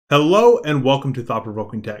Hello and welcome to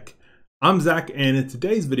Provoking Tech. I'm Zach, and in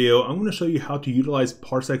today's video I'm going to show you how to utilize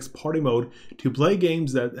Parsec's party mode to play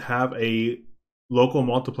games that have a local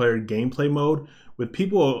multiplayer gameplay mode with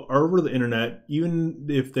people over the internet, even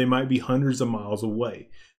if they might be hundreds of miles away.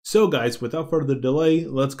 So guys, without further delay,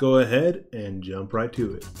 let's go ahead and jump right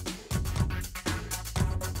to it.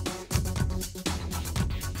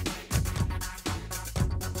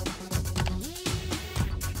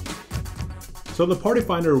 So the Party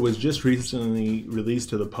Finder was just recently released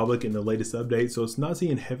to the public in the latest update, so it's not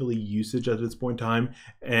seeing heavily usage at this point in time,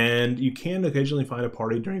 and you can occasionally find a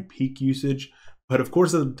party during peak usage, but of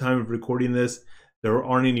course at the time of recording this, there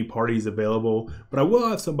aren't any parties available, but I will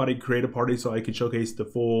have somebody create a party so I can showcase the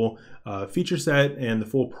full feature set and the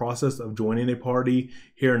full process of joining a party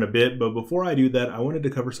here in a bit. But before I do that, I wanted to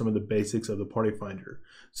cover some of the basics of the Party Finder.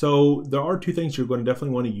 So there are two things you're going to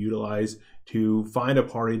definitely want to utilize to find a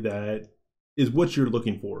party that is what you're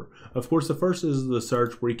looking for. Of course, the first is the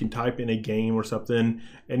search, where you can type in a game or something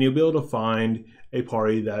and you'll be able to find a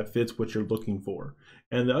party that fits what you're looking for.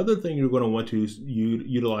 And the other thing you're going to want to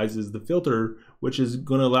utilize is the filter, which is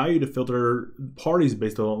going to allow you to filter parties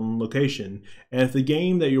based on location. And if the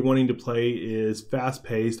game that you're wanting to play is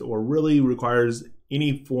fast-paced or really requires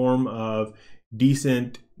any form of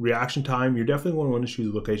decent reaction time, you're definitely going to want to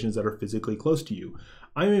choose locations that are physically close to you.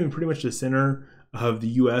 I'm in pretty much the center of the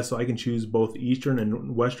US, so I can choose both Eastern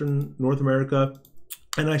and Western North America,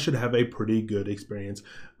 and I should have a pretty good experience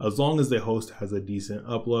as long as the host has a decent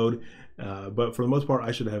upload. But for the most part,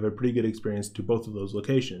 I should have a pretty good experience to both of those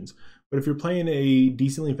locations. But if you're playing a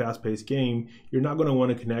decently fast-paced game, you're not going to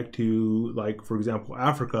want to connect to, like, for example,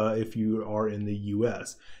 Africa if you are in the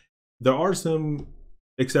US. There are some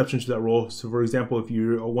exceptions to that rule. So for example, if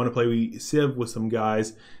you want to play Civ with some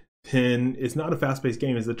guys, then it's not a fast-paced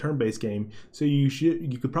game, it's a turn-based game. So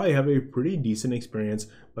you could probably have a pretty decent experience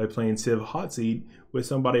by playing Civ Hot Seat with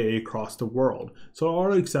somebody across the world. So there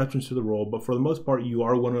are exceptions to the rule, but for the most part, you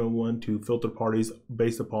are going to want to filter parties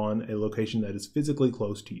based upon a location that is physically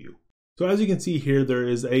close to you. So as you can see here, there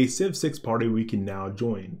is a Civ 6 party we can now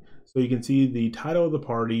join. So you can see the title of the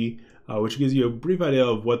party, which gives you a brief idea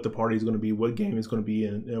of what the party is going to be, what game it's going to be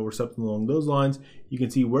in, or something along those lines. You can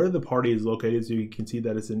see where the party is located, so you can see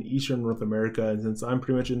that it's in Eastern North America, and since I'm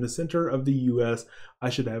pretty much in the center of the US, I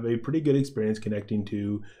should have a pretty good experience connecting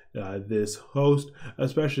to this host,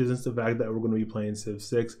 especially since the fact that we're going to be playing Civ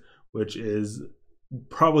 6, which is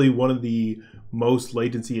probably one of the most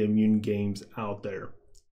latency immune games out there.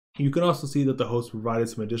 You can also see that the host provided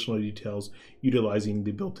some additional details utilizing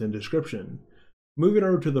the built-in description. Moving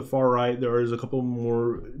over to the far right, there is a couple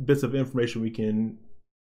more bits of information we can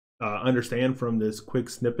understand from this quick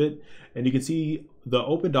snippet. And you can see the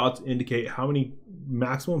open dots indicate how many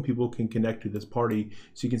maximum people can connect to this party.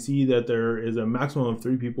 So you can see that there is a maximum of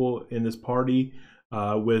 3 people in this party,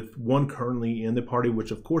 with 1 currently in the party,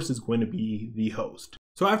 which of course is going to be the host.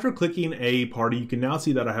 So after clicking a party, you can now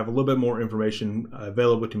see that I have a little bit more information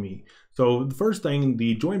available to me. So the first thing,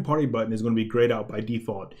 the join party button is going to be grayed out by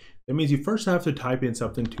default. That means you first have to type in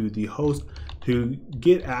something to the host to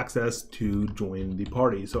get access to join the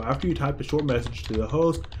party. So after you type a short message to the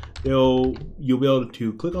host, you'll be able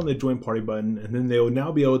to click on the join party button, and then they will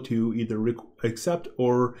now be able to either accept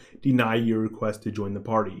or deny your request to join the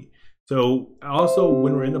party. So also,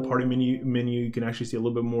 when we're in the party menu, you can actually see a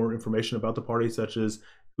little bit more information about the party, such as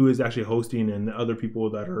who is actually hosting and the other people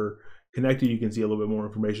that are connected. You can see a little bit more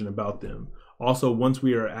information about them. Also, once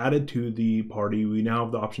we are added to the party, we now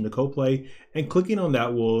have the option to co-play, and clicking on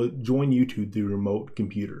that will join you to the remote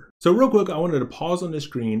computer. So real quick, I wanted to pause on the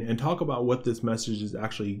screen and talk about what this message is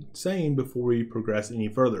actually saying before we progress any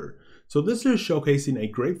further. So this is showcasing a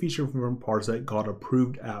great feature from Parsec called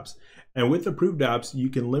Approved Apps. And with Approved Apps, you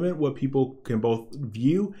can limit what people can both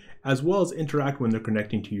view as well as interact when they're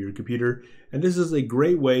connecting to your computer. And this is a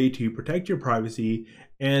great way to protect your privacy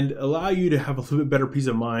and allow you to have a little bit better peace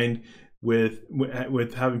of mind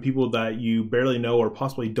with having people that you barely know or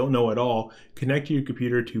possibly don't know at all connect to your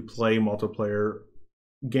computer to play multiplayer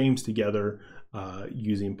games together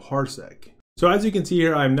using Parsec. So as you can see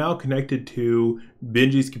here, I'm now connected to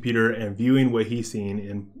Benji's computer and viewing what he's seen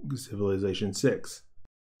in Civilization 6.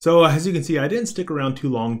 So as you can see, I didn't stick around too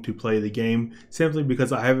long to play the game, simply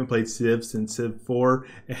because I haven't played Civ since Civ 4,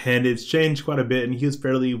 and it's changed quite a bit, and he was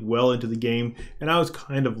fairly well into the game, and I was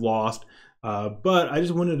kind of lost. But I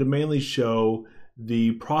just wanted to mainly show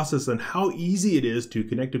the process and how easy it is to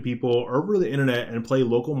connect to people over the internet and play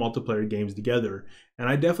local multiplayer games together. And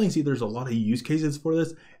I definitely see there's a lot of use cases for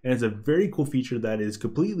this, and it's a very cool feature that is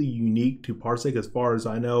completely unique to Parsec as far as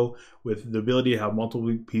I know, with the ability to have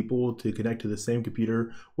multiple people to connect to the same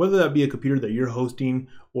computer, whether that be a computer that you're hosting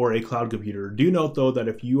or a cloud computer. Do note though that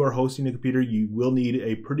if you are hosting a computer, you will need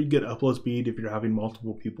a pretty good upload speed if you're having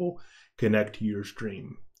multiple people connect to your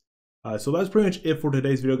stream. So that's pretty much it for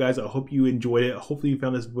today's video, guys. I hope you enjoyed it. Hopefully you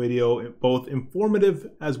found this video both informative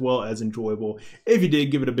as well as enjoyable. If you did,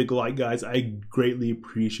 give it a big like, guys. I greatly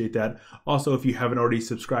appreciate that. Also, if you haven't already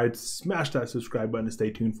subscribed, smash that subscribe button to stay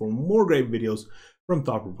tuned for more great videos from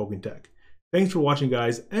Provoking Tech. Thanks for watching,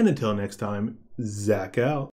 guys, and until next time, Zach out.